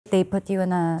They put you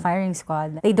in a firing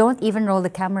squad. They don't even roll the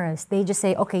cameras. They just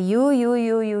say, okay,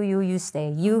 you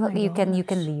stay. You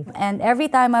can leave. And every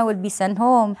time I would be sent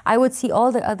home, I would see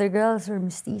all the other girls who were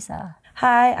mestiza.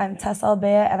 Hi, I'm Tess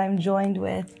Albea, and I'm joined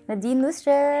with Nadine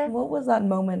Lustre. What was that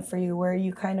moment for you where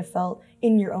you kind of felt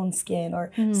in your own skin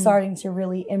or starting to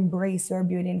really embrace your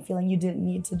beauty and feeling you didn't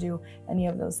need to do any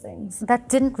of those things? That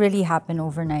didn't really happen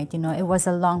overnight, you know. It was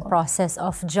a long process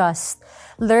of just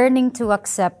learning to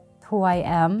accept who I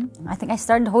am. I think I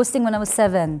started hosting when I was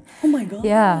 7. Oh my God.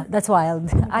 Yeah, that's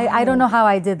wild. I don't know how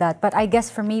I did that, but I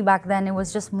guess for me back then it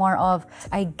was just more of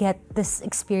I get this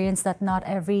experience that not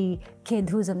every kid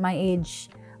who's at my age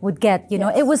would get, you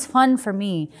know. It was fun for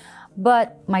me.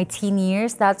 But my teen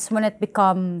years, that's when it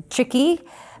become tricky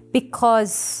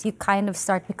because you kind of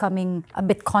start becoming a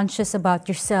bit conscious about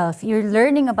yourself. You're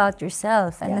learning about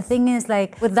yourself. And the thing is,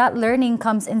 like, with that learning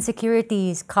comes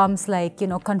insecurities, comes like, you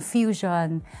know,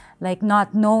 confusion, like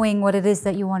not knowing what it is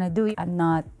that you want to do. I'm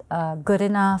not good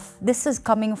enough. This is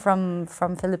coming from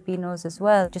Filipinos as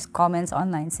well. Just comments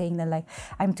online saying that, like,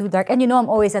 I'm too dark. And you know, I'm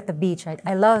always at the beach, right?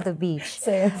 I love the beach.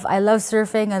 Same. I love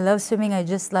surfing. I love swimming. I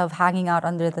just love hanging out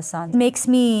under the sun. It makes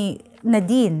me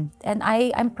Nadine, and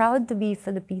I'm proud to be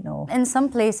Filipino. In some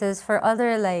places, for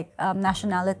other like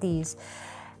nationalities,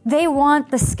 they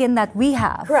want the skin that we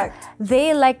have. Correct.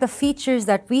 They like the features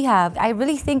that we have. I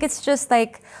really think it's just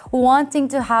like wanting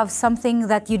to have something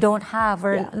that you don't have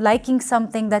or liking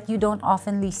something that you don't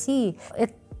oftenly see.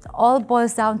 It all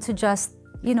boils down to just,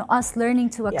 you know, us learning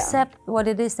to accept what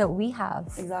it is that we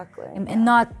have. Exactly. And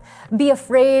not be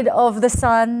afraid of the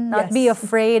sun, not be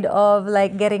afraid of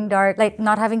like getting dark, like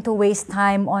not having to waste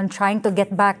time on trying to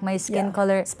get back my skin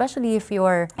color, especially if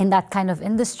you're in that kind of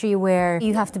industry where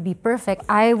you have to be perfect.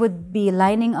 I would be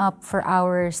lining up for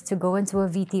hours to go into a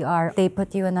VTR. They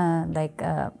put you in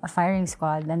a firing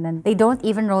squad, and then they don't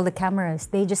even roll the cameras.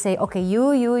 They just say, okay,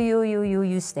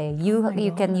 you stay.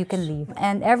 You can leave.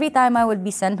 And every time I would be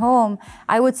sent home,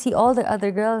 I would see all the other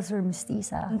girls who were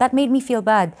mestiza. That made me feel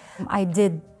bad. I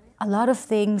did a lot of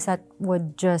things that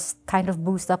would just kind of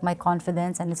boost up my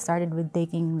confidence, and it started with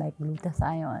taking like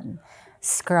glutathione,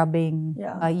 scrubbing,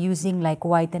 using like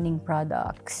whitening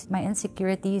products. My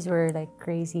insecurities were like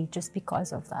crazy just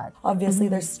because of that. Obviously,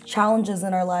 there's challenges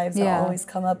in our lives that always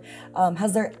come up.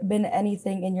 Has there been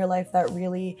anything in your life that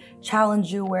really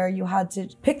challenged you where you had to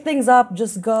pick things up,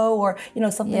 just go, or, you know,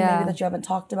 something maybe that you haven't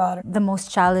talked about? The most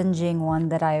challenging one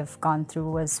that I've gone through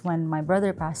was when my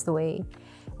brother passed away.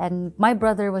 And my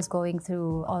brother was going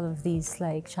through all of these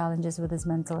like challenges with his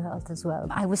mental health as well.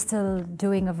 I was still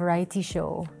doing a variety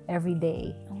show every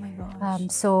day. Oh my gosh.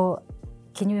 So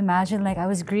can you imagine, like, I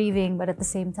was grieving, but at the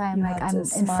same time, You like, had I'm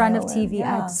to in front of smile TV, and,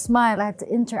 I had to smile, I had to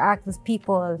interact with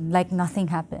people, like nothing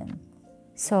happened.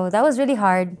 So that was really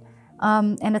hard.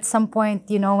 And at some point,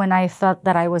 you know, when I felt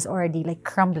that I was already like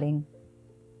crumbling,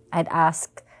 I'd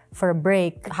ask for a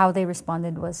break. How they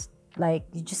responded was, like,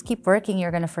 you just keep working,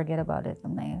 you're gonna forget about it.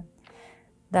 I'm like,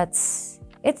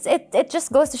 it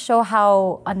just goes to show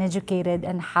how uneducated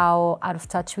and how out of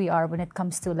touch we are when it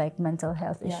comes to like mental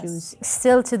health issues.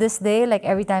 Still to this day, like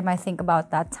every time I think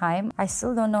about that time, I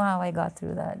still don't know how I got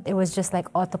through that. It was just like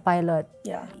autopilot.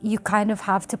 Yeah. You kind of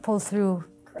have to pull through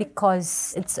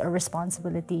because it's a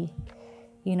responsibility.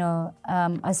 You know,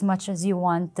 as much as you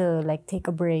want to like take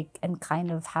a break and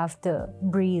kind of have to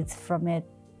breathe from it,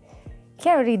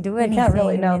 can't really do anything. You can't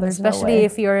really know. Especially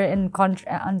if you're in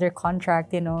under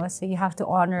contract, you know. So you have to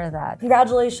honor that.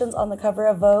 Congratulations on the cover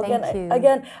of Vogue. Thank you.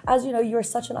 Again, as you know, you're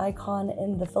such an icon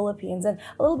in the Philippines, and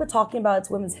a little bit talking about it's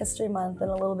Women's History Month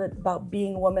and a little bit about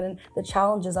being a woman and the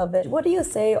challenges of it. What do you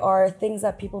say are things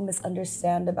that people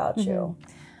misunderstand about you?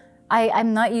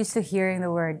 I'm not used to hearing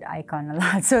the word icon a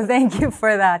lot, so thank you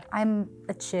for that. I'm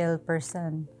a chill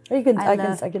person. I can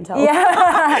tell.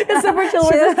 Yeah. It's super chill.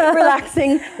 We're just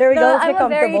relaxing. There we go. I'm a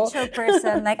very chill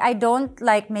person. Like, I don't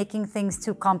like making things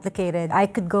too complicated. I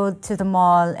could go to the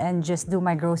mall and just do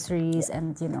my groceries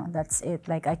and, you know, that's it.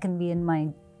 Like, I can be in my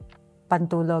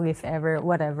pantulog if ever,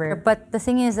 whatever. But the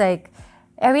thing is, like,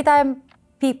 every time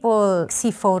people see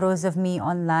photos of me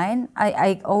online,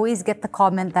 I always get the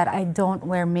comment that I don't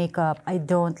wear makeup, I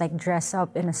don't like dress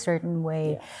up in a certain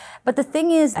way. But the thing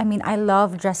is, I mean, I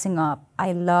love dressing up.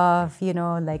 I love, you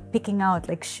know, like picking out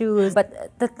like shoes.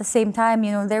 But at the same time,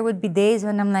 you know, there would be days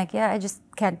when I'm like, yeah, I just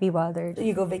can't be bothered.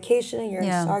 You go vacationing, you're in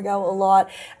Siargao a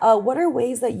lot. What are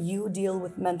ways that you deal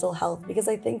with mental health? Because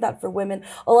I think that for women,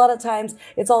 a lot of times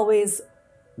it's always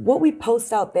what we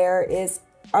post out there is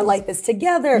our life is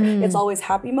together. It's always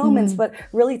happy moments, but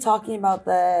really talking about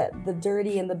the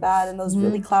dirty and the bad and those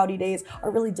really cloudy days are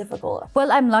really difficult.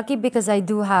 Well, I'm lucky because I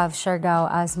do have Siargao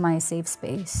as my safe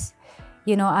space.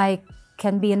 you know, I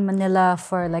can be in Manila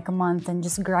for like a month and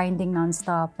just grinding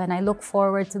nonstop. And I look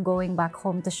forward to going back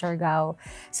home to Siargao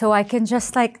so I can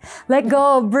just like let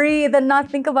go, breathe, and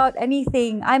not think about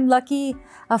anything. I'm lucky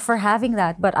for having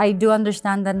that, but I do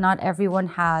understand that not everyone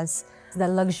has the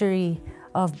luxury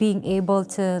of being able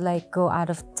to like go out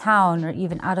of town or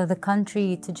even out of the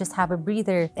country to just have a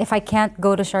breather. If I can't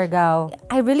go to Siargao,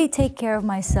 I really take care of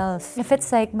myself. If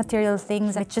it's like material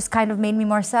things, it just kind of made me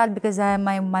more sad because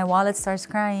my wallet starts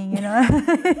crying, you know?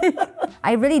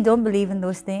 I really don't believe in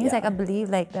those things. Yeah. Like I believe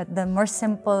like that the more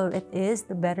simple it is,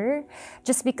 the better.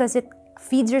 Just because it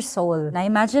feeds your soul. And I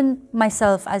imagine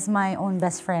myself as my own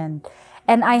best friend.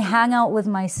 And I hang out with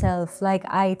myself. Like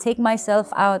I take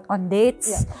myself out on dates.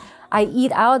 Yeah. I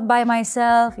eat out by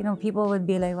myself. You know, people would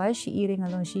be like, why is she eating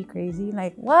alone? Is she crazy?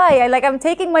 Like, why? I'm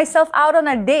taking myself out on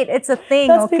a date. It's a thing,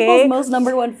 That's okay? people's most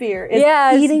number one fear. Is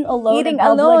eating alone eating in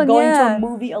public, alone, going to a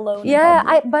movie alone Yeah, in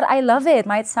public. but I love it.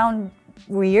 Might sound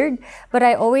weird, but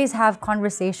I always have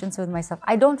conversations with myself.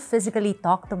 I don't physically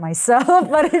talk to myself,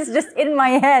 but it's just in my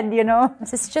head, you know?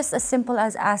 It's just as simple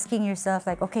as asking yourself,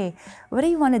 like, okay, what do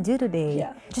you want to do today?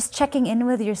 Yeah. Just checking in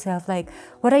with yourself, like,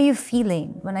 what are you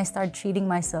feeling? When I start treating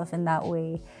myself in that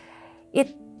way,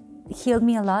 it healed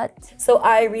me a lot. So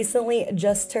I recently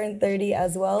just turned 30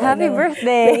 as well. Happy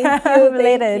birthday. Thank you.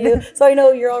 Belated. Thank you. So I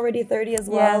know you're already 30 as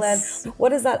well. Yes. And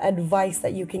what is that advice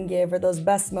that you can give, or those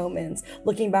best moments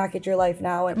looking back at your life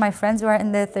now? And my friends who are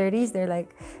in their 30s, they're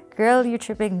like, girl, you're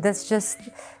tripping. That's just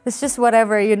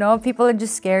whatever, you know? People are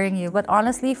just scaring you. But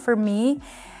honestly, for me,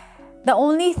 the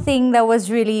only thing that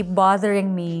was really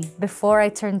bothering me before I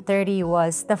turned 30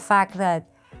 was the fact that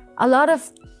a lot of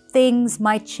things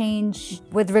might change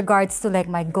with regards to like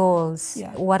my goals,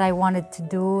 what I wanted to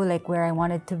do, like where I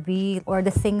wanted to be, or the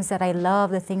things that I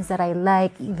love, the things that I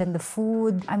like, even the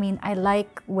food. I mean, I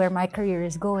like where my career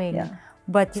is going,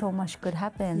 but so much could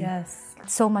happen. Yes.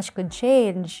 So much could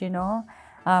change, you know?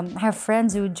 I have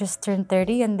friends who just turned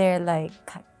 30 and they're like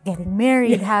getting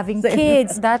married, having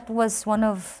kids. That was one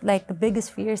of like the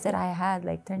biggest fears that I had,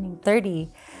 like turning 30.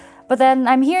 But then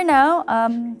I'm here now,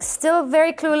 still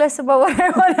very clueless about what I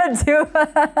want to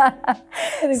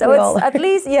do. So it's at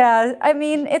least, I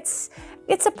mean, it's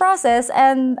a process,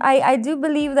 and I do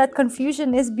believe that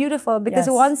confusion is beautiful, because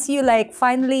once you like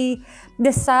finally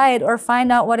decide or find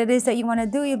out what it is that you want to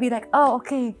do, you'll be like, oh,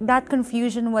 okay, that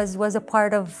confusion was a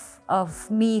part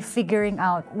of me figuring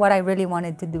out what I really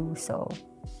wanted to do. So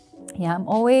yeah, I'm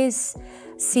always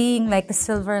seeing like the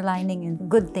silver lining and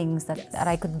good things that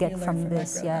I could get from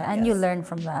this. And you learn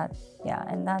from that. Yeah,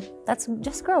 and that's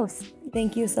just growth.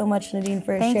 Thank you so much, Nadine,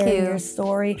 for sharing your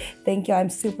story. Thank you. I'm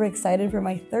super excited for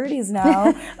my 30s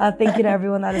now. Thank you to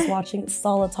everyone that is watching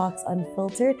Sala Talks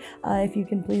Unfiltered. If you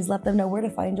can please let them know where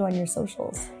to find you on your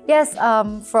socials. Yes,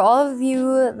 for all of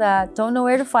you that don't know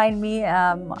where to find me,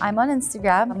 I'm on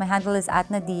Instagram. My handle is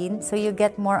 @Nadine, so you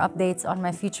get more updates on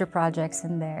my future projects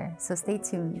in there. So stay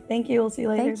tuned. Thank you. We'll see you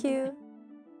later. Thank you.